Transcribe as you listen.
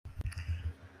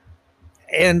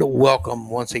And welcome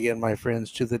once again, my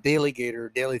friends, to the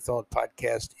Daleygator Daily Thought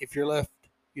podcast. If you're left,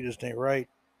 you just ain't right.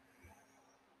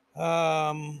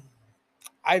 Um,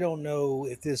 I don't know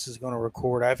if this is going to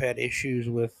record. I've had issues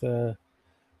with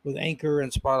Anchor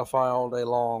and Spotify all day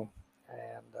long,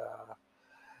 and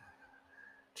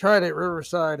tried at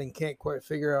Riverside and can't quite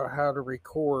figure out how to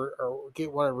record or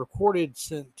get what I recorded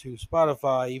sent to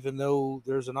Spotify. Even though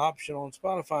there's an option on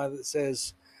Spotify that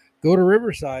says go to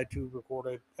Riverside to record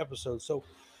an episode, so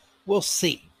we'll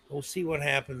see. We'll see what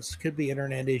happens. Could be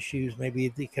internet issues. Maybe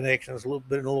the connection is a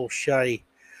little shoddy.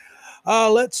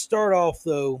 Let's start off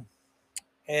though,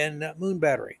 and Moon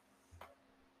Battery.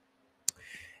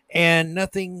 And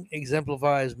nothing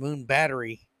exemplifies Moon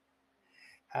Battery,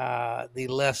 the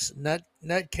less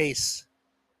nutcase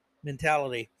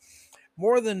mentality,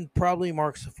 more than probably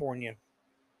Mark Safornia.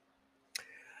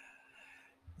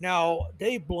 Now,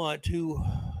 Dave Blunt, who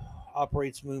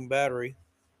operates Moon Battery,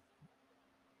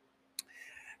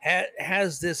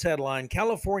 has this headline: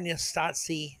 California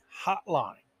Stasi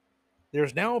Hotline.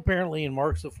 There's now apparently in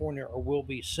Mark California, or will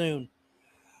be soon,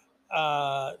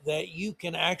 that you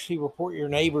can actually report your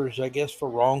neighbors, I guess, for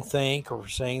wrong think or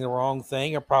saying the wrong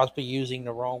thing or possibly using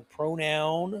the wrong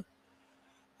pronoun.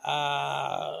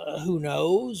 Who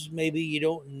knows? Maybe you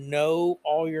don't know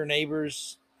all your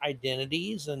neighbors'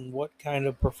 identities and what kind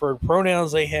of preferred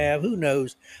pronouns they have. Who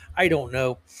knows? I don't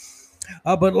know.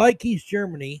 But like East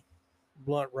Germany,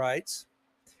 Blunt writes,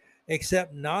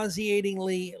 except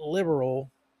nauseatingly liberal.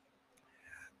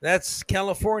 That's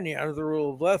California under the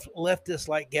rule of leftists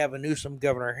like Gavin Newsom,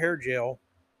 Governor Hairgel,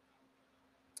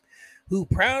 who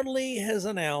proudly has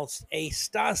announced a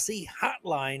Stasi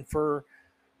hotline for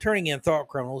turning in thought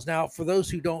criminals. Now, for those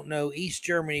who don't know, East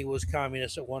Germany was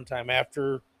communist at one time.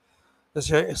 After the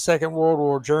Second World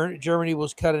War, Germany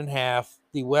was cut in half.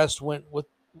 The West went with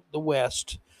the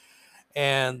West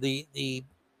and the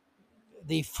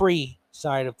free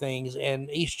side of things, and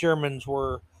East Germans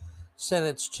were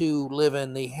sentenced to live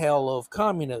in the hell of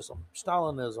communism,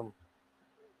 Stalinism,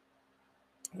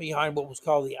 behind what was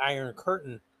called the Iron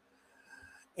Curtain.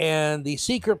 And the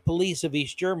secret police of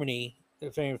East Germany,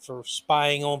 they're famous for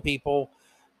spying on people,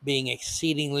 being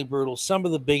exceedingly brutal, some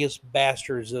of the biggest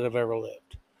bastards that have ever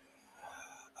lived.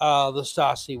 The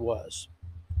Stasi was.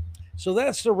 So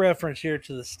that's the reference here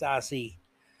to the Stasi.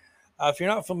 If you're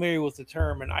not familiar with the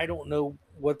term, and I don't know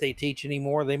what they teach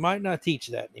anymore, they might not teach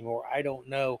that anymore. I don't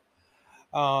know.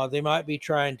 They might be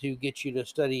trying to get you to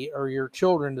study, or your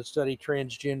children to study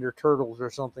transgender turtles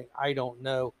or something. I don't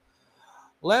know.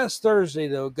 Last Thursday,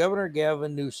 though, Governor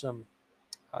Gavin Newsom,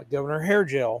 Governor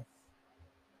Hairgel,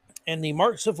 and the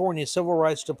Mark California Civil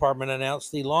Rights Department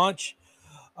announced the launch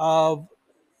of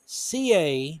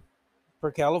CA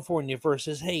for California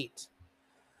versus hate.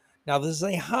 Now, this is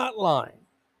a hotline.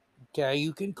 Okay,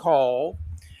 you can call,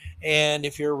 and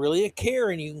if you're really a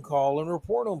Karen, you can call and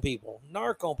report on people,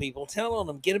 narc on people, tell on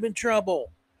them, get them in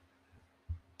trouble,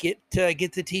 get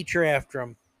the teacher after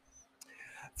them.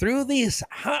 Through this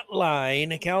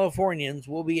hotline, Californians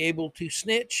will be able to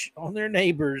snitch on their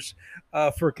neighbors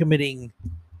for committing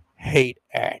hate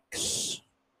acts.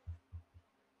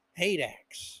 Hate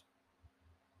acts.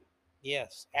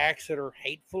 Yes, acts that are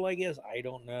hateful, I guess. I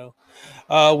don't know.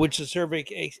 Which the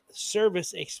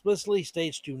service explicitly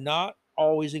states do not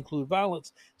always include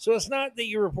violence. So it's not that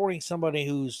you're reporting somebody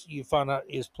who's you find out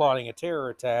is plotting a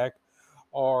terror attack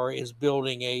or is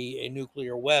building a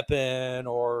nuclear weapon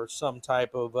or some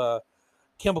type of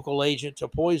chemical agent to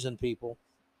poison people.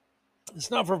 It's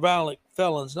not for violent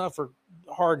felons, not for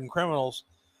hardened criminals.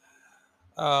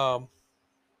 Um,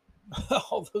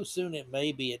 although soon it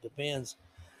may be, it depends.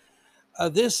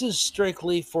 This is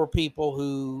strictly for people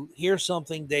who hear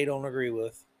something they don't agree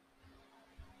with.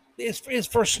 It's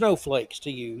for snowflakes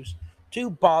to use to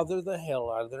bother the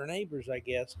hell out of their neighbors, I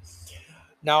guess.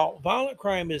 Now, violent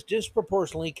crime is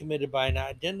disproportionately committed by an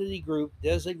identity group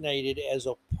designated as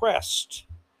oppressed.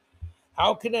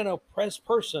 How can an oppressed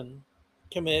person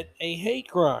commit a hate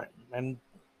crime? And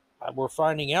we're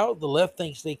finding out the left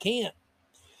thinks they can't.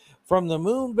 From the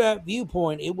Moonbat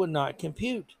viewpoint, it would not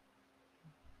compute.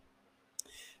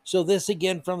 So, this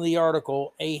again from the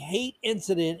article: a hate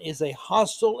incident is a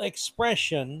hostile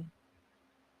expression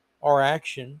or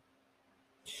action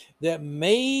that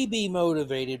may be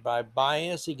motivated by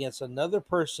bias against another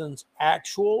person's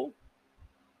actual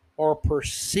or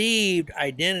perceived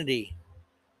identity.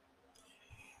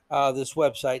 This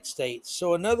website states.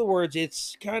 So, in other words,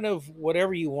 it's kind of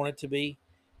whatever you want it to be.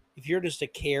 If you're just a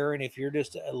Karen, if you're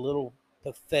just a little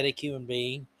pathetic human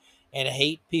being and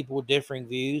hate people with differing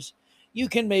views, you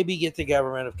can maybe get the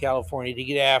government of California to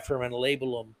get after them and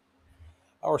label them.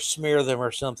 or smear them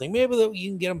or something. Maybe you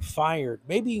can get them fired.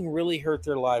 Maybe you can really hurt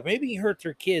their life. Maybe you can hurt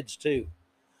their kids too.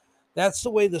 That's the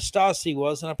way the Stasi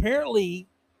was, and apparently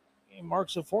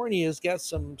Marxifornia has got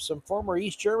some former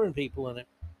East German people in it.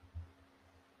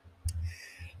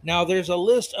 Now there's a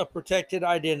list of protected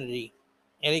identity,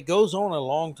 and it goes on a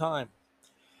long time.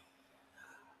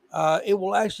 It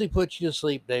will actually put you to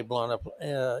sleep, Dave Blunt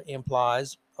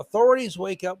implies. Authorities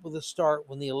wake up with a start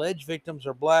when the alleged victims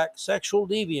are black, sexual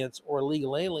deviants, or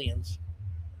illegal aliens.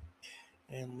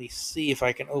 And let me see if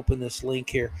I can open this link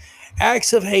here.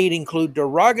 Acts of hate include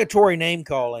derogatory name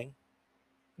calling.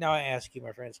 Now I ask you,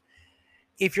 my friends,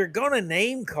 if you're going to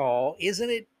name call, isn't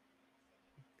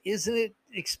it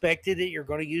expected that you're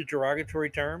going to use derogatory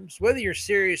terms, whether you're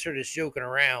serious or just joking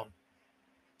around?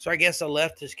 So I guess a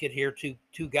leftist could hear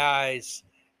two guys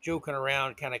joking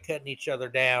around, kind of cutting each other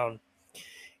down,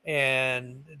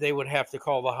 and they would have to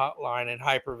call the hotline and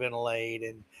hyperventilate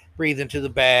and breathe into the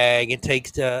bag and take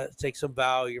some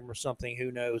Valium or something.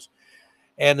 Who knows?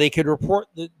 And they could report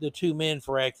the two men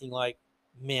for acting like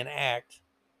men act.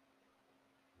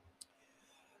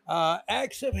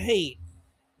 Acts of hate.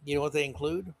 You know what they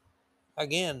include?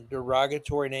 Again,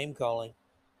 derogatory name calling.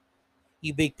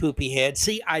 You big poopy head.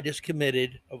 See, I just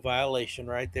committed a violation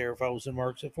right there if I was in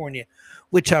Marxifornia,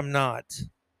 which I'm not.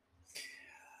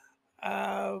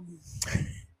 Um,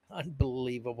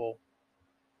 Unbelievable.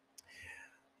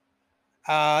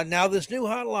 Now, this new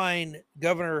hotline,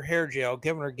 Governor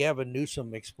Gavin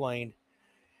Newsom explained,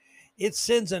 it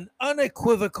sends an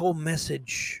unequivocal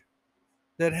message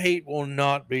that hate will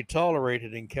not be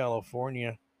tolerated in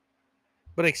California,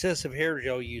 but excessive hair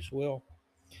gel use will.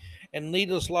 And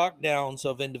needless lockdowns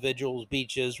of individuals,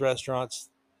 beaches, restaurants,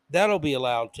 that'll be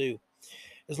allowed too,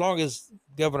 as long as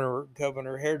Governor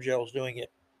Hair Gel is doing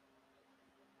it.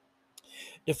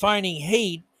 Defining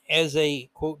hate as a,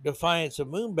 quote, defiance of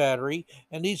moon battery,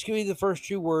 and these could be the first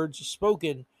two words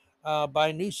spoken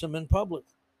by Newsom in public.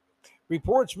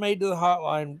 Reports made to the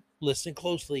hotline, listen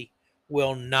closely,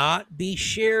 will not be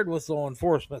shared with law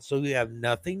enforcement, so you have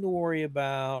nothing to worry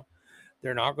about.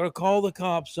 They're not going to call the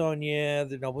cops on you.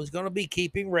 No one's going to be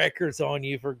keeping records on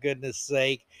you, for goodness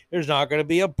sake. There's not going to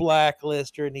be a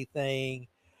blacklist or anything.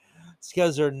 It's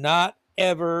because they're not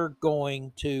ever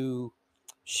going to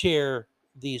share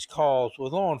these calls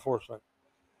with law enforcement.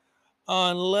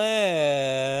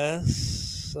 Unless,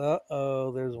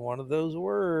 there's one of those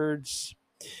words.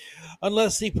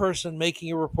 Unless the person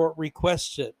making a report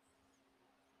requests it.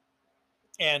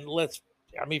 And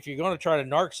if you're going to try to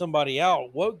narc somebody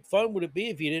out, what fun would it be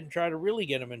if you didn't try to really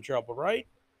get them in trouble, right?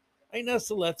 I mean, that's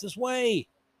the leftist way.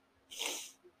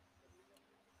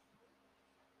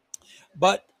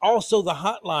 But also, the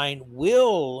hotline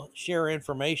will share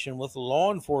information with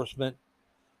law enforcement,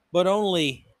 but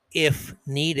only if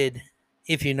needed,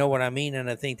 if you know what I mean, and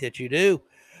I think that you do.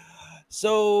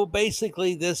 So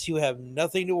basically, you have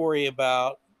nothing to worry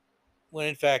about, when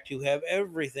in fact you have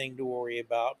everything to worry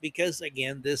about, because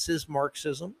again, this is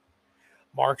Marxism.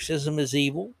 Marxism is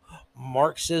evil.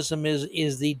 Marxism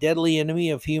is the deadly enemy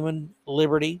of human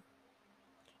liberty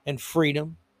and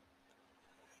freedom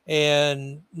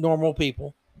and normal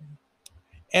people.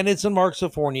 And it's in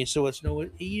Marxifornia, so it's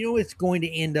going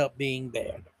to end up being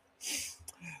bad.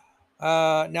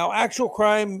 Now, actual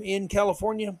crime in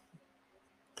California,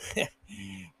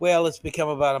 well, it's become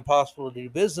about impossible to do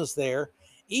business there.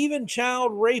 Even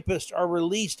child rapists are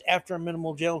released after a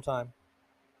minimal jail time.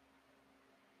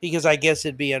 Because I guess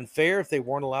it'd be unfair if they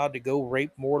weren't allowed to go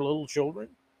rape more little children.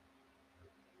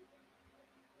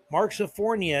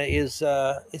 Marxifornia is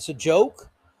it's a joke,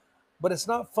 but it's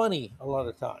not funny a lot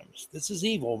of times. This is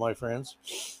evil, my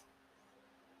friends.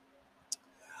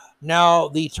 Now,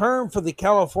 the term for the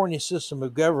California system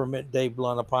of government, Dave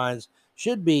Blunt opines,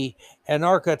 should be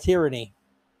anarcho-tyranny.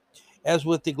 As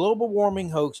with the global warming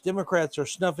hoax, Democrats are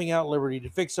snuffing out liberty to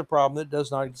fix a problem that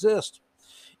does not exist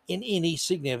in any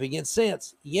significant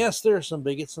sense. Yes, there are some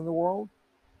bigots in the world.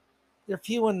 They're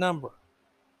few in number.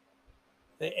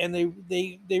 And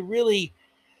they really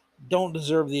don't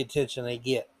deserve the attention they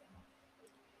get.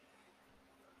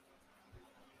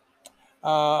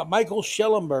 Michael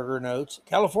Schellenberger notes,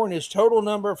 California's total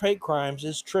number of hate crimes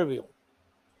is trivial.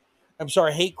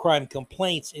 Hate crime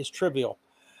complaints is trivial.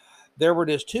 There were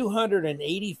just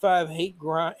 285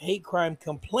 hate crime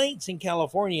complaints in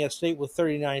California, a state with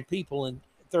 39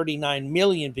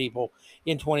 million people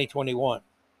in 2021.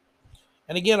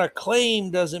 And again, a claim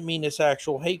doesn't mean it's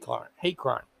actual hate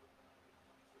crime.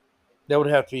 That would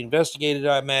have to be investigated,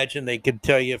 I imagine. They could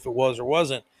tell you if it was or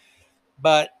wasn't.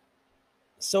 But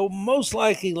so most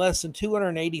likely less than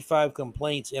 285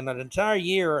 complaints in an entire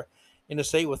year in a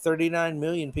state with 39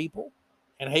 million people.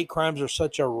 and hate crimes are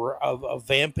such a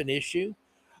rampant issue.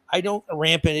 A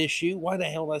rampant issue. Why the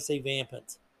hell did I say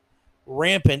vampant?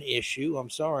 Rampant issue. I'm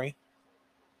sorry.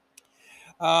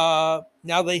 Now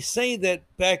they say that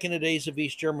back in the days of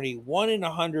East Germany, 1 in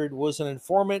 100 was an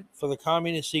informant for the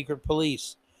communist secret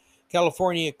police.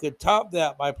 California could top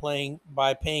that by paying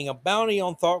a bounty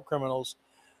on thought criminals.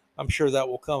 I'm sure that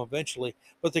will come eventually.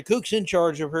 But the kooks in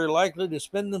charge are very likely to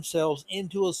spend themselves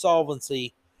into a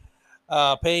solvency,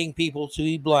 paying people to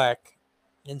be black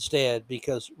instead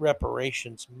because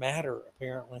reparations matter,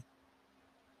 apparently.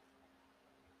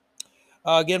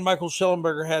 Again, Michael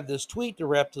Schellenberger had this tweet to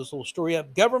wrap this little story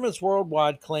up. Governments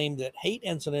worldwide claim that hate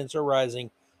incidents are rising,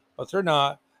 but they're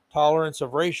not. Tolerance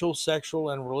of racial, sexual,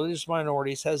 and religious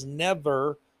minorities has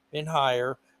never been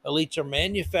higher. Elites are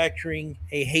manufacturing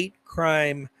a hate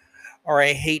crime, or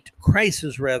a hate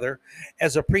crisis rather,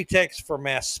 as a pretext for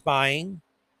mass spying,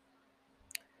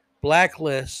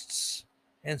 blacklists,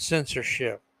 and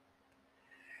censorship.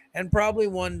 And probably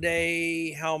one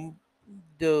day, how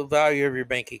the value of your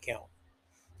bank account,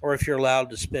 or if you're allowed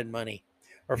to spend money,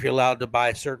 or if you're allowed to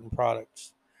buy certain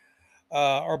products,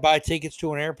 or buy tickets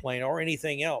to an airplane, or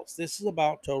anything else. This is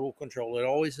about total control. It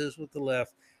always is with the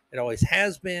left. It always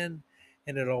has been,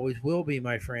 and it always will be,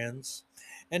 my friends.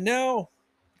 And now,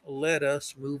 let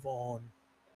us move on.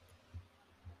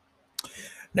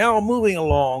 Now, moving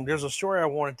along, there's a story I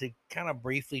wanted to kind of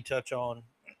briefly touch on.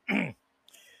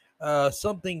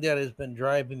 Something that has been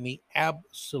driving me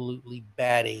absolutely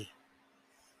batty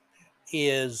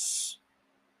is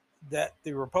that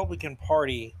the Republican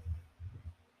Party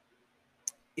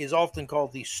is often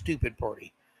called the stupid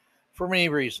party for many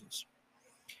reasons.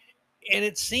 And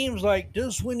it seems like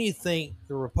just when you think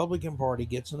the Republican Party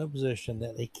gets in a position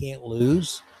that they can't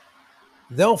lose,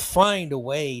 they'll find a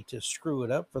way to screw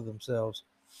it up for themselves.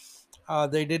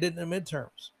 They did it in the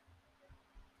midterms.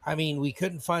 I mean, we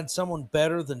couldn't find someone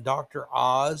better than Dr.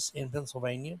 Oz in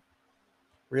Pennsylvania.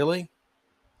 Really?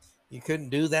 You couldn't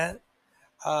do that?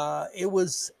 It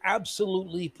was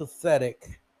absolutely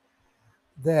pathetic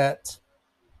that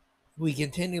we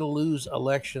continue to lose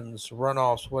elections,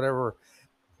 runoffs, whatever,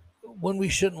 when we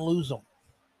shouldn't lose them.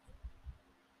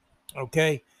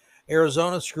 Okay?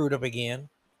 Arizona screwed up again.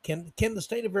 Can the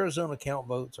state of Arizona count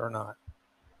votes or not?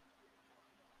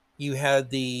 You had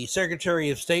the Secretary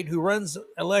of State who runs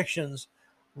elections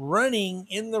running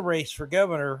in the race for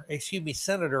senator,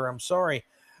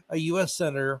 a U.S.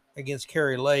 senator against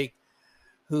Kari Lake,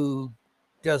 who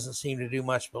doesn't seem to do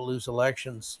much but lose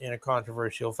elections in a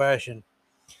controversial fashion.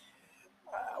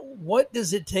 What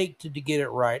does it take to get it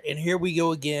right? And here we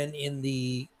go again in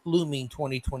the looming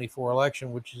 2024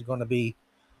 election, which is going to be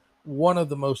one of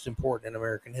the most important in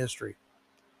American history.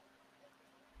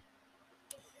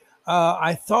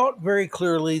 I thought very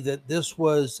clearly that this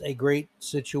was a great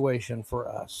situation for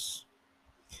us,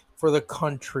 for the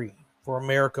country, for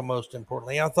America most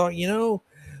importantly. I thought,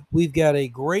 we've got a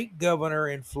great governor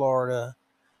in Florida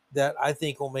that I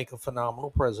think will make a phenomenal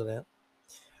president.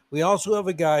 We also have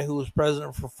a guy who was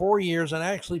president for 4 years and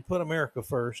actually put America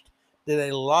first,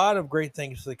 did a lot of great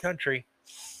things for the country.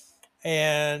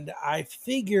 And I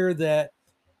figure that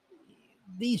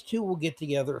these two will get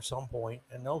together at some point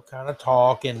and they'll kind of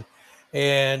talk. And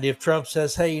if Trump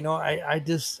says, hey, I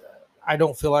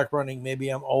don't feel like running, maybe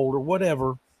I'm old or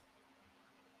whatever,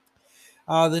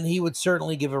 then he would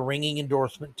certainly give a ringing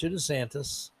endorsement to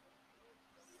DeSantis.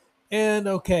 And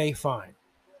okay, fine.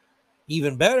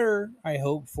 Even better, I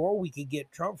hope we could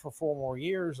get Trump for 4 more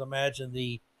years. Imagine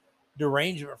the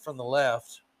derangement from the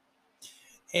left.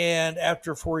 And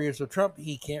after 4 years of Trump,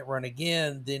 he can't run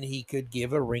again. Then he could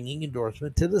give a ringing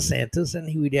endorsement to DeSantis, and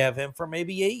he would have him for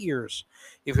maybe 8 years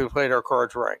if we played our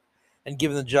cards right. And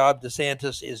given the job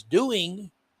DeSantis is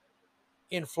doing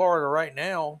in Florida right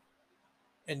now,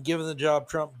 and given the job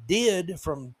Trump did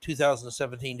from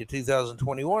 2017 to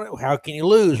 2021, how can you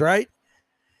lose, right?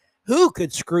 Who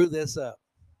could screw this up?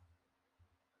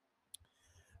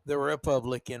 The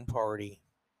Republican Party.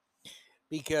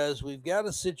 Because we've got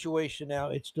a situation now,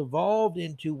 it's devolved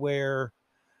into where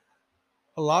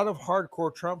a lot of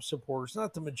hardcore Trump supporters,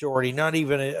 not the majority, not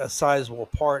even a sizable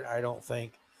part, I don't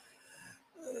think,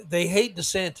 they hate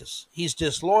DeSantis. He's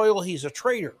disloyal. He's a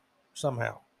traitor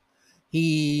somehow.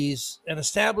 He's an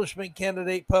establishment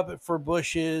candidate puppet for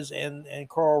Bush's and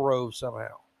Karl Rove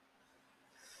somehow.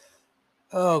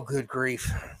 Oh, good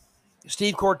grief.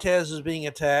 Steve Cortez is being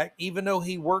attacked, even though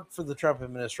he worked for the Trump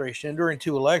administration during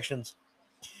 2 elections.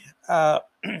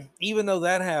 Even though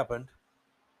that happened,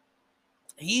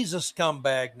 he's a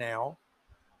scumbag now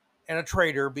and a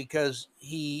traitor because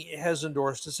he has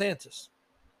endorsed DeSantis.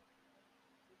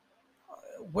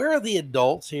 Where are the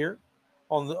adults here?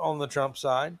 on the Trump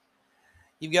side.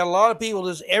 You've got a lot of people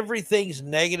just everything's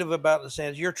negative about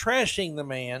DeSantis. You're trashing the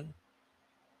man.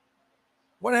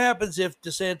 What happens if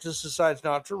DeSantis decides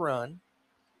not to run?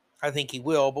 I think he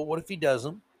will, but what if he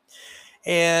doesn't?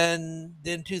 And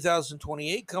then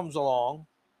 2028 comes along,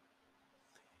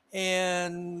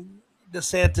 and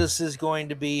DeSantis is going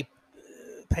to be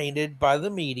painted by the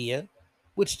media,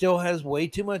 which still has way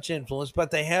too much influence,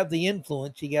 but they have the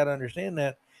influence, you got to understand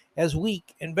that, as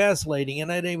weak and vacillating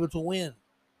and unable to win.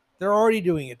 They're already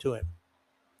doing it to him.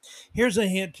 Here's a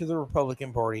hint to the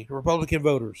Republican Party, Republican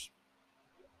voters.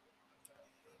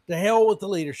 The hell with the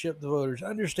leadership, the voters.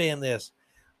 Understand this.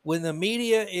 When the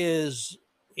media is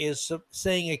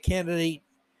saying a candidate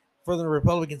for the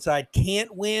Republican side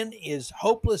can't win, is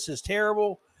hopeless, is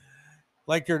terrible,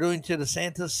 like they're doing to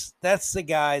DeSantis, that's the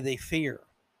guy they fear.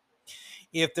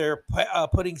 If they're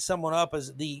putting someone up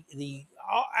as the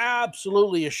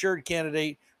absolutely assured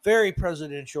candidate, very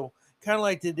presidential, kind of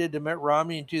like they did to Mitt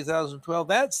Romney in 2012,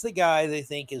 that's the guy they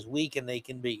think is weak and they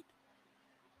can beat.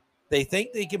 They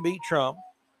think they can beat Trump.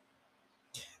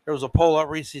 There was a poll out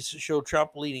recently that showed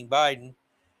Trump leading Biden,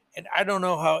 and I don't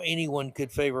know how anyone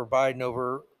could favor Biden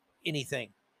over anything.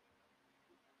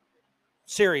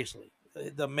 Seriously,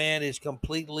 the man is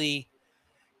completely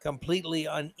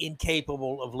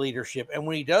incapable of leadership, and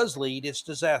when he does lead, it's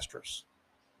disastrous.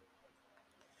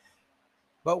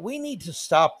 But we need to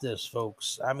stop this,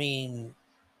 folks. I mean,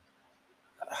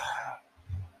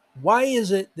 why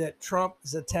is it that Trump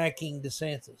is attacking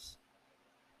DeSantis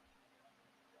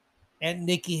and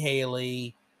Nikki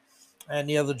Haley and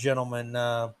the other gentleman,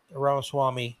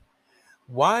 Ramaswamy?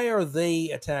 Why are they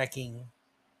attacking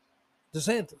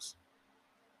DeSantis?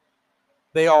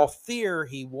 They all fear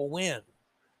he will win,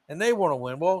 and they want to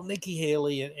win. Well, Nikki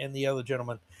Haley and the other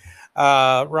gentleman,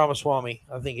 Ramaswamy,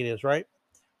 I think it is, right?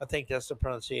 I think that's the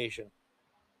pronunciation.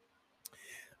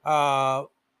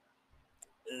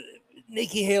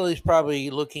 Nikki Haley's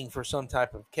probably looking for some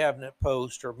type of cabinet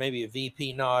post or maybe a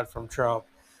VP nod from Trump.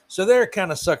 So they're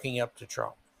kind of sucking up to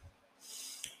Trump.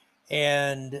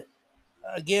 And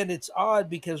again, it's odd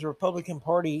because the Republican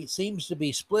Party seems to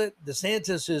be split.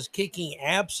 DeSantis is kicking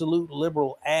absolute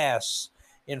liberal ass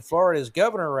in Florida as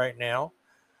governor right now.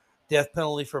 Death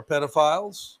penalty for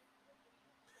pedophiles,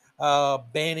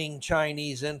 banning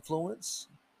Chinese influence,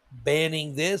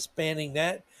 banning this, banning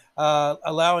that,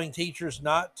 allowing teachers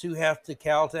not to have to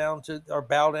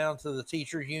bow down to the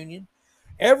teachers union.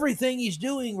 Everything he's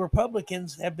doing,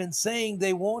 Republicans have been saying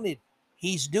they wanted.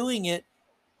 He's doing it.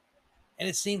 And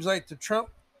it seems like the Trump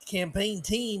campaign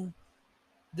team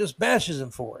just bashes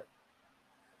him for it.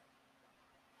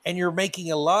 And you're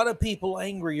making a lot of people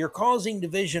angry. You're causing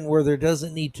division where there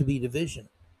doesn't need to be division.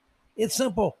 It's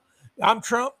simple. I'm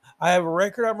Trump. I have a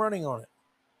record. I'm running on it.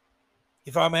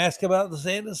 If I'm asked about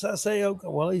DeSantis, I say, okay,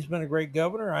 well, he's been a great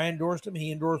governor. I endorsed him.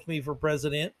 He endorsed me for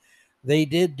president. They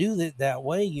did do it that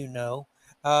way, you know.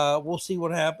 We'll see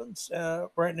what happens.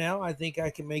 Right now, I think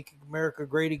I can make America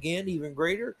great again, even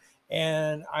greater.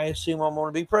 And I assume I'm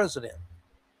going to be president.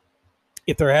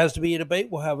 If there has to be a debate,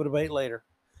 we'll have a debate later.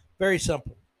 Very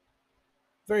simple.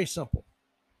 Very simple.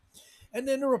 And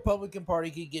then the Republican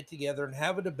Party could get together and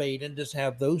have a debate and just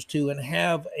have those two and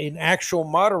have an actual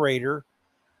moderator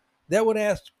that would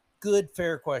ask good,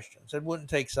 fair questions and wouldn't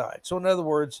take sides. So in other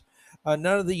words, none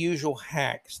of the usual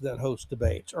hacks that host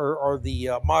debates or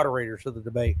the moderators of the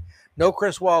debate. No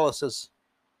Chris Wallace's.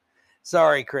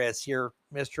 Sorry, Chris, you're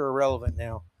Mr. Irrelevant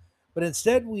now. But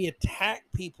instead, we attack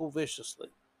people viciously.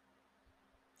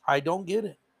 I don't get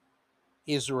it.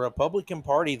 Is the Republican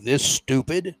Party this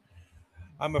stupid?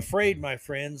 I'm afraid, my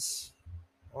friends.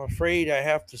 I'm afraid I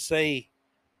have to say,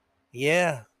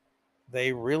 yeah,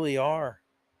 they really are.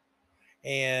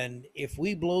 And if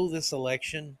we blow this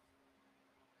election,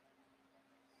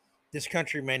 this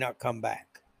country may not come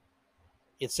back.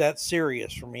 It's that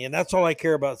serious for me. And that's all I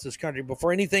care about is this country.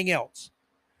 Before anything else,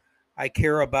 I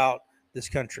care about this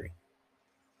country.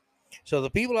 So the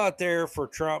people out there for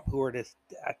Trump who are just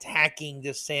attacking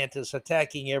DeSantis,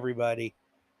 attacking everybody,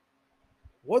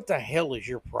 what the hell is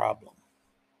your problem?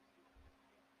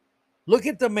 Look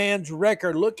at the man's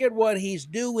record. Look at what he's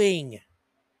doing.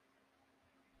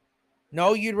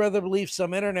 No, you'd rather believe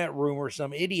some internet rumor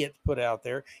some idiot put out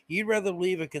there. You'd rather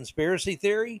believe a conspiracy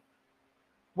theory?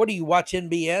 What do you watch,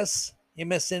 NBS?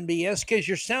 MSNBS? Because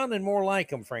you're sounding more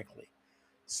like him, frankly.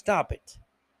 Stop it.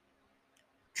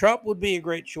 Trump would be a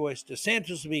great choice.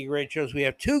 DeSantis would be a great choice. We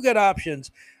have two good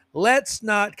options. Let's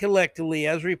not collectively,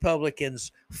 as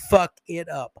Republicans, fuck it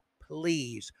up.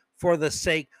 Please, for the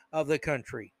sake of the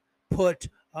country. Put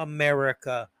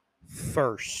America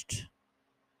first.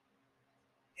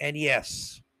 And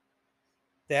yes,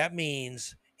 That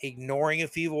means ignoring a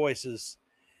few voices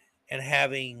and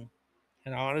having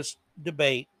an honest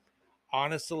debate,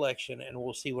 honest election, and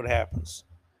we'll see what happens.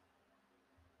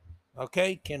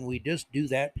 Okay, can we just do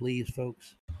that, please,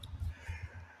 folks?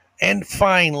 And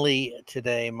finally,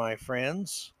 today, my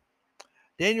friends,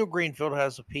 Daniel Greenfield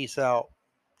has a piece out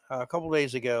a couple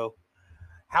days ago.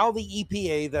 How the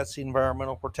EPA, that's the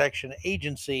Environmental Protection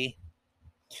Agency,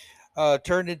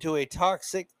 turned into a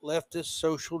toxic leftist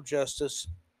social justice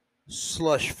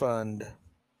slush fund.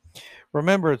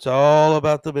 Remember, it's all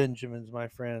about the Benjamins, my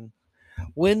friend.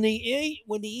 When the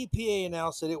EPA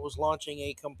announced that it was launching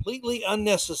a completely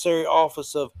unnecessary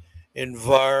Office of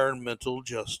Environmental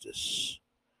Justice.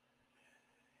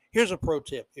 Here's a pro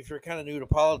tip. If you're kind of new to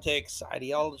politics,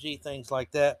 ideology, things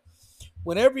like that,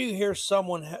 whenever you hear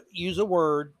someone use a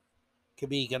word, could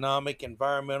be economic,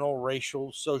 environmental,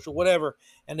 racial, social, whatever,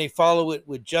 and they follow it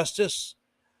with justice,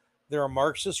 they're a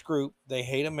Marxist group. They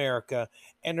hate America,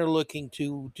 and they're looking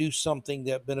to do something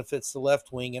that benefits the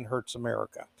left wing and hurts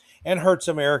America, and hurts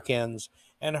Americans,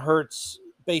 and hurts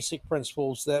basic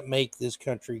principles that make this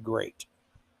country great.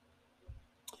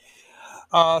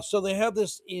 So they have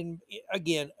this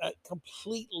again, a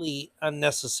completely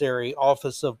unnecessary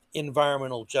Office of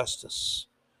Environmental Justice.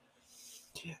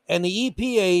 And the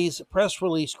EPA's press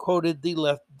release quoted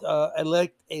the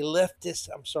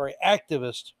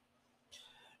activist.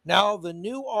 Now the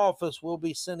new office will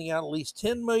be sending out at least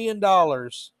 $10 million.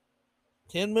 $10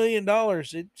 million,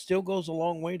 it still goes a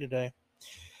long way today,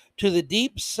 to the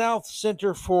Deep South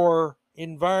Center for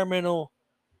Environmental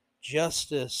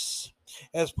Justice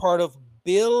as part of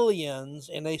billions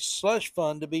in a slush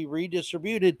fund to be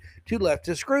redistributed to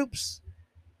leftist groups.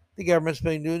 The government's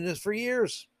been doing this for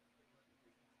years.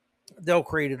 They'll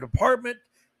create a department,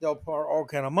 they'll pour all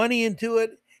kind of money into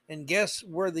it, and guess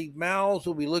where the mouths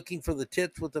will be looking for the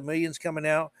tits with the millions coming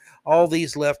out? All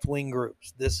these left-wing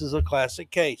groups. This is a classic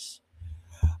case.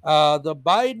 The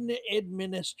Biden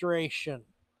administration,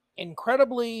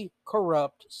 incredibly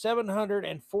corrupt,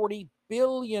 $740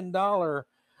 billion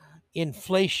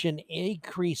Inflation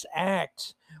Increase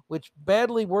Act, which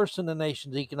badly worsened the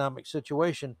nation's economic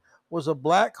situation, was a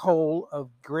black hole of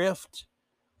grift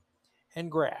and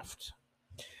graft.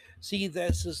 See,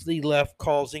 this is the left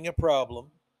causing a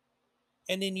problem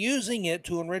and then using it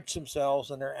to enrich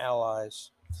themselves and their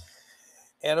allies.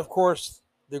 And of course,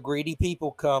 the greedy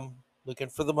people come looking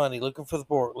for the money, looking for the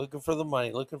pork, looking for the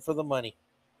money, looking for the money.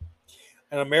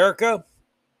 And America,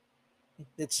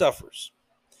 it suffers.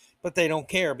 But they don't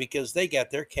care because they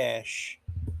got their cash.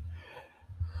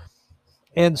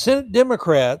 And Senate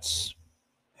Democrats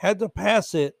had to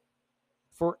pass it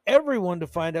for everyone to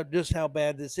find out just how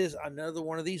bad this is. Another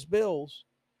one of these bills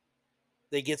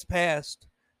that gets passed,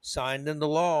 signed into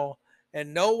law,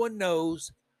 and no one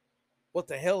knows what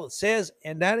the hell it says.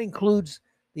 And that includes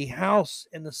the House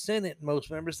and the Senate. Most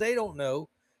members, they don't know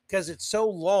because it's so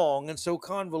long and so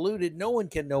convoluted, no one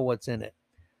can know what's in it.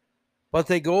 But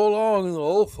they go along and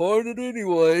they'll find it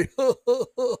anyway.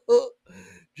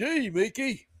 Gee,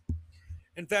 Mickey.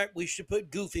 In fact, we should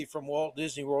put Goofy from Walt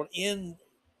Disney World in.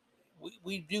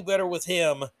 We do better with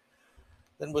him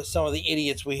than with some of the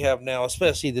idiots we have now,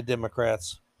 especially the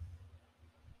Democrats.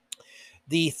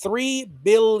 The $3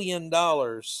 billion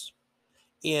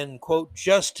in, quote,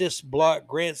 justice block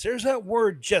grants, there's that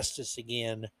word justice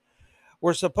again,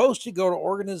 were supposed to go to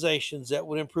organizations that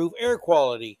would improve air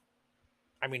quality.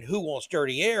 I mean, who wants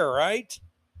dirty air, right?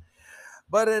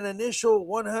 But an initial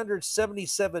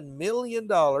 $177 million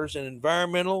in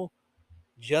environmental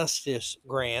justice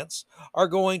grants are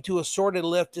going to assorted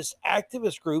leftist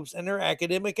activist groups and their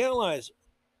academic allies.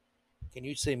 Can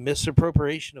you say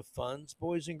misappropriation of funds,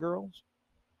 boys and girls?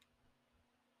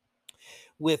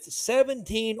 With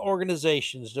 17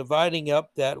 organizations dividing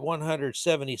up that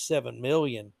 $177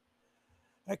 million,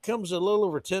 that comes a little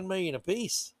over $10 million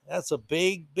apiece. That's a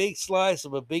big slice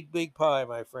of a big pie,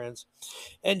 my friends.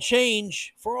 And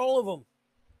change for all of them.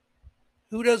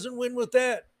 Who doesn't win with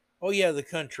that? Oh, yeah, the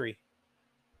country.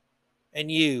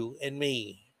 And you and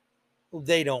me.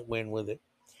 They don't win with it.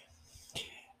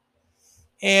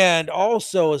 And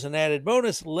also, as an added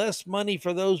bonus, less money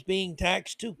for those being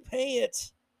taxed to pay it.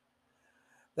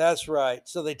 That's right.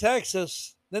 So they tax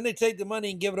us, then they take the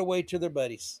money and give it away to their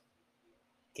buddies.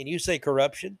 Can you say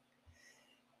corruption?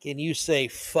 Can you say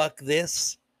fuck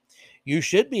this? You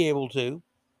should be able to.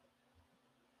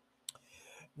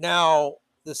 Now,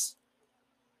 this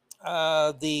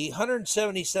the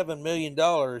 $177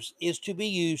 million is to be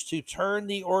used to turn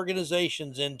the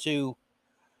organizations into,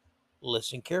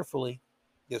 listen carefully,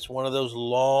 it's one of those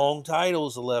long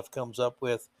titles the left comes up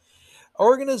with,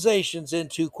 organizations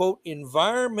into, quote,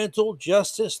 environmental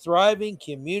justice thriving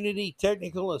community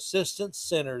technical assistance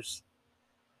centers.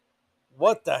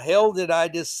 What the hell did I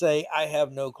just say? I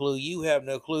have no clue. You have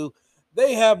no clue.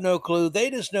 They have no clue.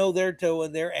 They just know they're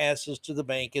towing their asses to the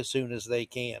bank as soon as they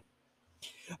can.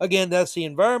 Again, that's the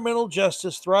Environmental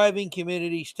Justice Thriving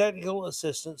Communities Technical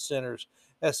Assistance Centers.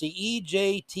 That's the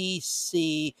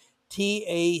EJTCTAC.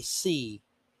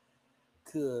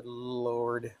 Good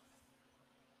Lord.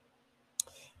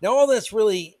 Now, all that's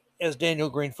really, as Daniel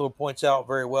Greenfield points out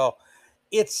very well,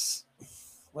 it's,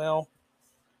 well,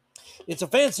 it's a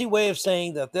fancy way of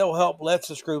saying that they'll help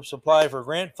leftist groups apply for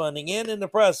grant funding and, in the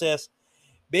process,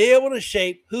 be able to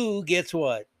shape who gets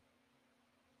what.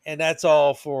 And that's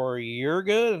all for your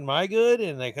good and my good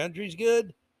and the country's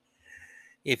good.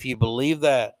 If you believe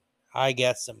that, I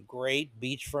got some great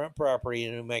beachfront property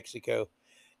in New Mexico.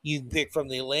 You can pick from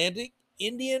the Atlantic,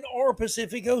 Indian, or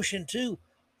Pacific Ocean, too.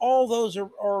 All those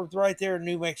are right there in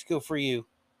New Mexico for you.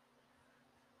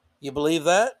 You believe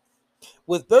that?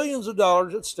 With billions of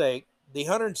dollars at stake, the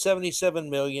 177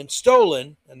 million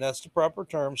stolen, and that's the proper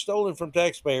term, stolen from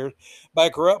taxpayers by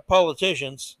corrupt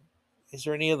politicians, is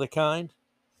there any other kind?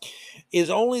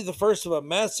 Is only the first of a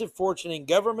massive fortune in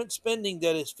government spending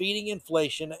that is feeding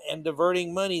inflation and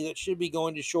diverting money that should be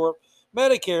going to shore up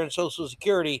Medicare and Social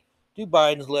Security to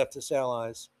Biden's leftist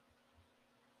allies.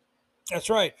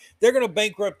 That's right. They're going to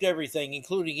bankrupt everything,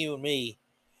 including you and me.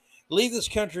 Leave this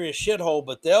country a shithole,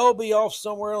 but they'll be off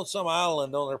somewhere on some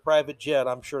island on their private jet.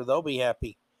 I'm sure they'll be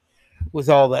happy with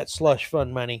all that slush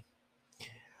fund money.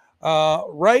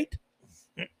 Right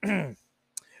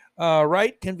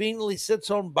conveniently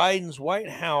sits on Biden's White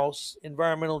House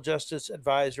Environmental Justice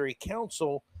Advisory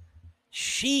Council.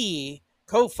 She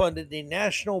co-funded the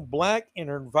National Black and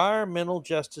Environmental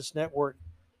Justice Network.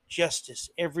 Justice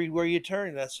everywhere you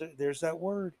turn. There's that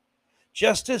word.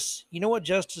 Justice. You know what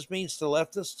justice means to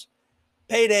leftists?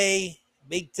 Payday.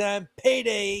 Big time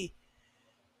payday.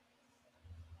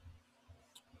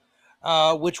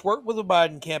 Which worked with the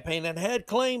Biden campaign and had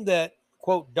claimed that,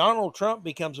 quote, Donald Trump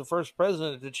becomes the first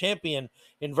president to champion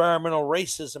environmental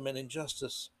racism and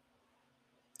injustice.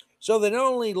 So they not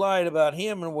only lied about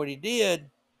him and what he did,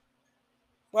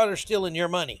 but they're stealing your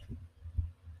money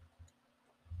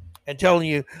and telling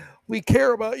you, we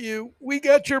care about you. We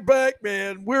got your back,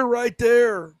 man. We're right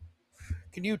there.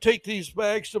 Can you take these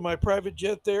bags to my private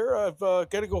jet there? I've got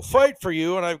to go fight for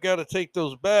you, and I've got to take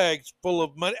those bags full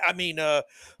of money.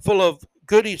 Full of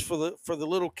goodies for the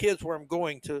little kids where I'm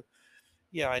going to.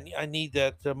 Yeah, I need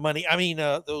that money.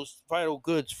 Those vital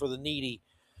goods for the needy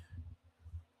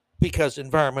because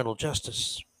environmental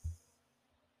justice.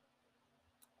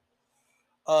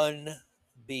 Unbelievable.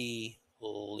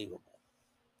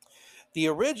 The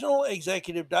original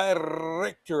executive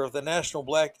director of the National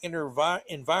Black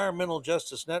Environmental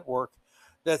Justice Network,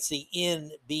 that's the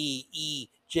NBEJN,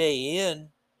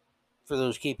 for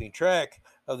those keeping track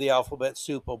of the alphabet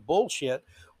soup of bullshit,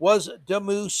 was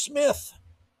Damu Smith.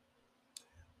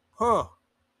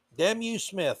 Damu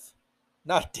Smith.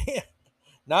 Not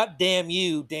damn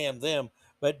you, damn them,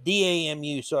 but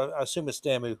DAMU, so I assume it's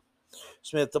Damu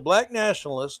Smith. The black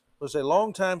nationalist was a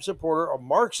longtime supporter of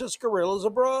Marxist guerrillas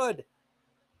abroad.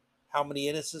 How many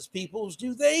innocent peoples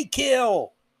do they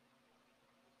kill?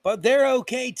 But they're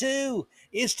okay too.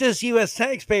 It's just U.S.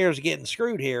 taxpayers getting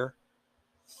screwed here.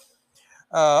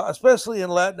 Especially in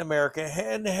Latin America,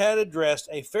 and had addressed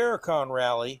a Farrakhan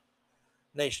rally,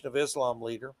 Nation of Islam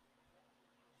leader,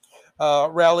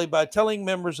 rally by telling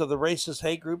members of the racist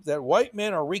hate group that white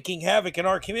men are wreaking havoc in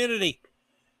our community.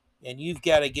 And you've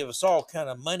got to give us all kind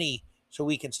of money so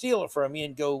we can steal it from you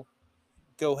and go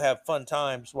have fun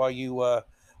times while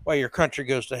your country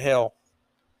goes to hell.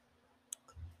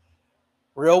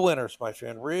 Real winners, my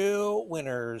friend. Real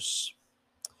winners.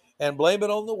 And blame it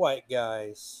on the white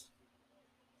guys.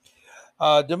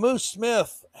 Damu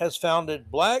Smith has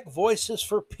founded Black Voices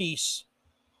for Peace.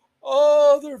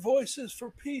 Oh, they're voices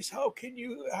for peace. How can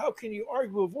you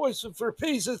argue with voices for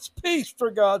peace? It's peace,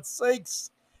 for God's sakes.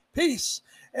 Peace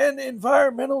and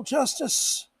environmental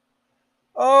justice.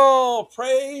 Oh,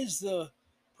 praise the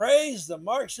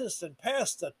Marxists and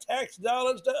pass the tax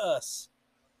dollars to us.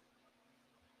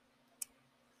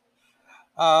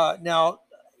 Now,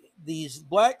 these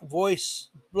Black Voices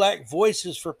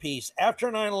for Peace,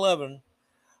 after 9/11,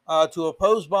 to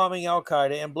oppose bombing Al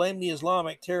Qaeda and blame the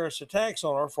Islamic terrorist attacks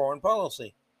on our foreign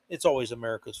policy. It's always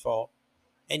America's fault,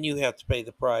 and you have to pay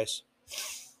the price.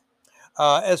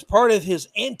 As part of his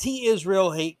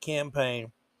anti-Israel hate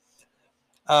campaign,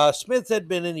 Smith had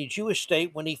been in a Jewish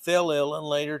state when he fell ill and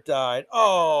later died.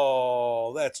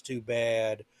 Oh, that's too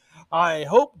bad. I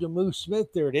hope DeMoose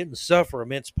Smith there didn't suffer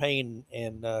immense pain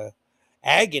and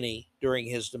agony during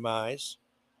his demise.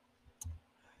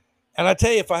 And I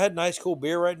tell you, if I had an ice cold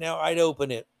beer right now, I'd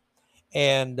open it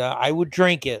and I would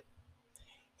drink it.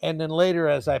 And then later,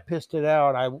 as I pissed it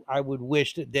out, I would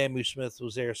wish that Damu Smith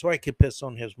was there so I could piss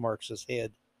on his Marxist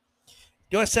head.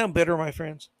 Do I sound bitter, my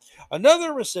friends?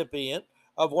 Another recipient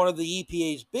of one of the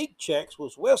EPA's big checks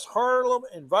was West Harlem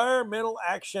Environmental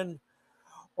Action,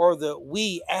 or the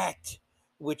WE Act,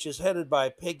 which is headed by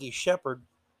Peggy Shepard,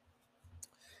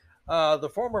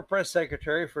 the former press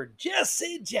secretary for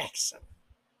Jesse Jackson.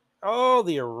 Oh,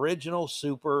 the original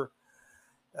super,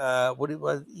 what it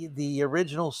was, the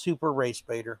original super race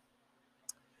baiter.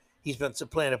 He's been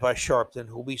supplanted by Sharpton,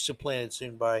 who will be supplanted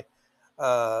soon by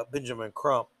Benjamin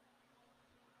Crump.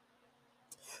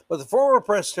 But the former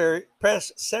press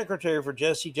secretary for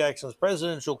Jesse Jackson's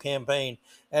presidential campaign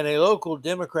and a local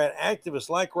Democrat activist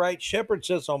like Wright, Shepard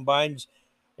sits on Biden's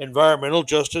Environmental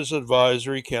Justice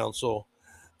Advisory Council.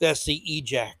 That's the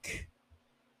EJAC.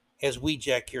 As we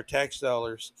jack your tax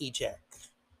dollars, EJAC.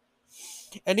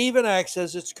 And even acts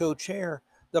as its co-chair.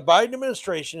 The Biden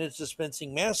administration is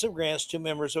dispensing massive grants to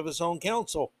members of its own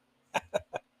council.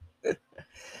 Good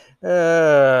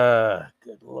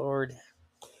Lord.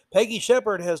 Peggy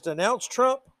Shepard has denounced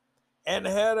Trump and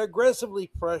had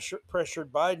aggressively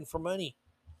pressured Biden for money.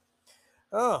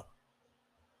 Oh,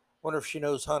 wonder if she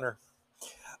knows Hunter.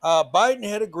 Biden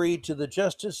had agreed to the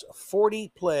Justice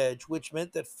 40 pledge, which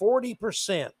meant that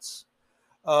 40%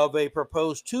 of a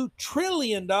proposed $2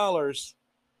 trillion, $2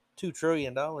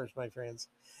 trillion, my friends,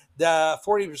 the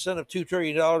 40% of $2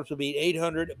 trillion would be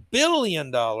 $800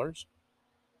 billion.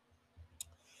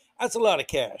 That's a lot of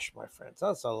cash, my friends.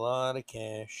 That's a lot of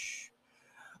cash.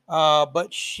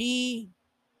 But she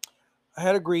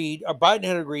had agreed, Biden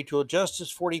had agreed to a Justice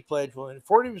 40 pledge, when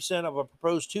 40% of a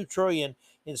proposed $2 trillion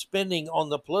in spending on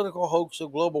the political hoax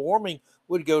of global warming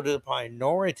would go to the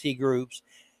minority groups.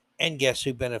 And guess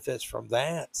who benefits from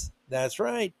that? That's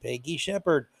right, Peggy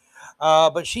Shepard.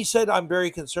 But she said, I'm very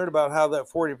concerned about how that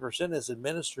 40% is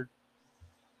administered.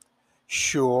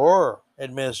 Sure,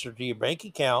 administered to your bank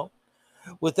account.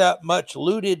 With that much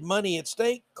looted money at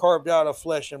stake, carved out of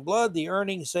flesh and blood, the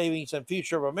earnings, savings, and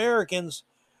future of Americans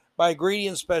by greedy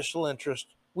and special interest,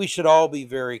 we should all be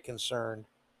very concerned.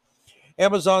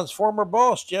 Amazon's former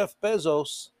boss, Jeff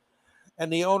Bezos,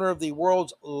 and the owner of the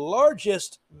world's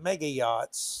largest mega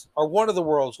yachts, or one of the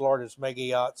world's largest mega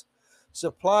yachts,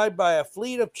 supplied by a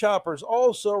fleet of choppers,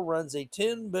 also runs a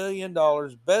 $10 billion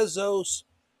Bezos,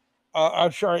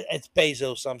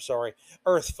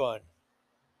 Earth Fund.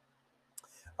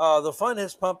 The fund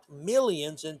has pumped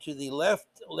millions into the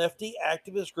lefty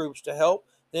activist groups to help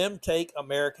them take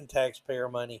American taxpayer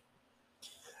money.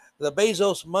 The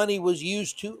Bezos money was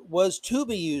to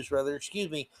be used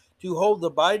to hold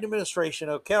the Biden administration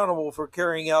accountable for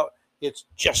carrying out its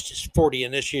Justice 40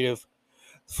 initiative.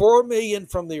 $4 million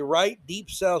from the Wright Deep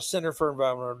South Center for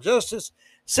Environmental Justice,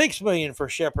 $6 million for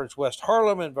Shepard's West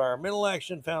Harlem Environmental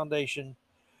Action Foundation,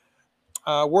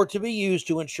 were to be used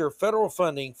to ensure federal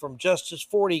funding from Justice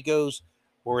 40 goes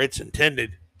where it's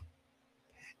intended,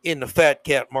 in the fat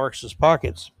cat Marxist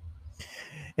pockets.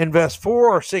 Invest $4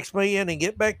 or $6 million and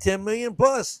get back $10 million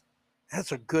plus.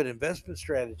 That's a good investment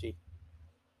strategy.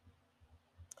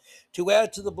 To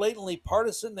add to the blatantly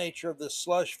partisan nature of this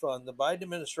slush fund, the Biden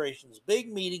administration's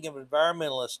big meeting of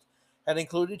environmentalists had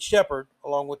included Shepard,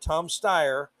 along with Tom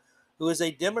Steyer, who is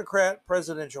a Democrat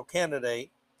presidential candidate,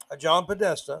 John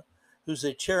Podesta, who's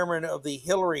the chairman of the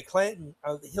Hillary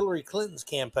Clinton's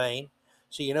campaign,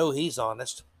 so you know he's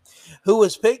honest, who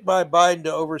was picked by Biden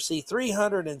to oversee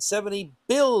 $370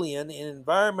 billion in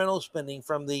environmental spending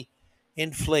from the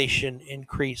Inflation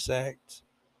Increase Act.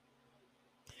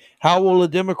 How will a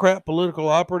Democrat political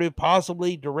operative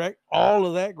possibly direct all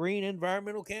of that green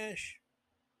environmental cash?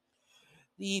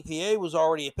 The EPA was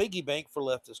already a piggy bank for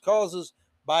leftist causes.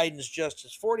 Biden's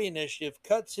Justice 40 initiative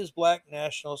cuts his black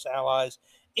nationalist allies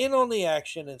in on the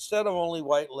action instead of only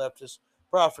white leftists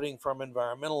profiting from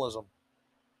environmentalism.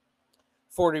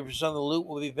 40% of the loot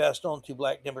will be passed on to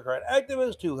black Democrat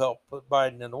activists who help put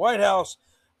Biden in the White House.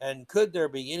 And could there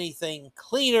be anything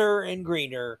cleaner and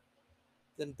greener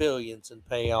than billions in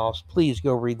payoffs? Please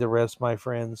go read the rest, my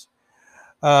friends.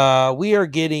 We are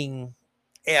getting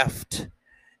effed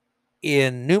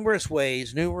in numerous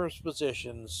ways, numerous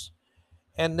positions,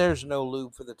 and there's no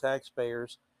loot for the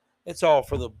taxpayers. It's all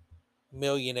for the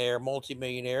millionaire,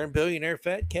 multimillionaire, and billionaire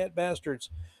fat cat bastards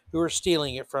who are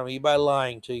stealing it from you by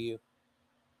lying to you.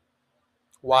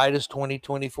 Why does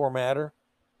 2024 matter?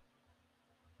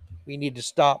 We need to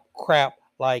stop crap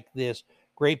like this.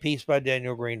 Great piece by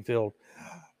Daniel Greenfield.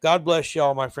 God bless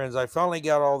y'all, my friends. I finally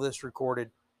got all this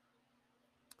recorded.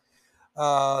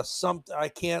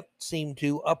 I can't seem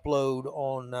to upload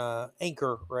on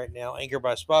Anchor right now, Anchor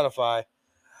by Spotify,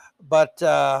 but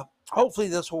hopefully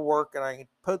this will work, and I can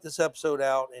put this episode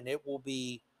out, and it will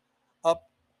be up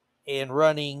and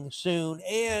running soon.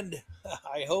 And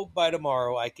I hope by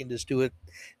tomorrow I can just do it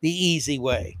the easy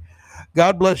way.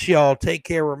 God bless y'all. Take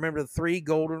care. Remember the 3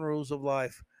 golden rules of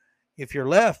life. If you're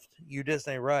left, you just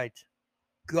ain't right.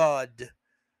 God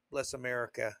bless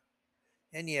America.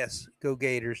 And yes, go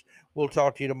Gators. We'll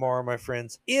talk to you tomorrow, my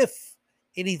friends. If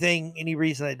any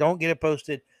reason I don't get it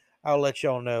posted, I'll let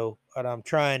y'all know. But I'm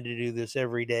trying to do this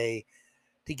every day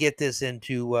to get this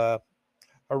into a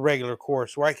regular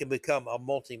course where I can become a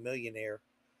multimillionaire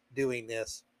doing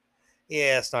this.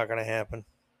 Yeah, it's not going to happen.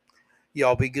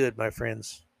 Y'all be good, my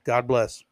friends. God bless.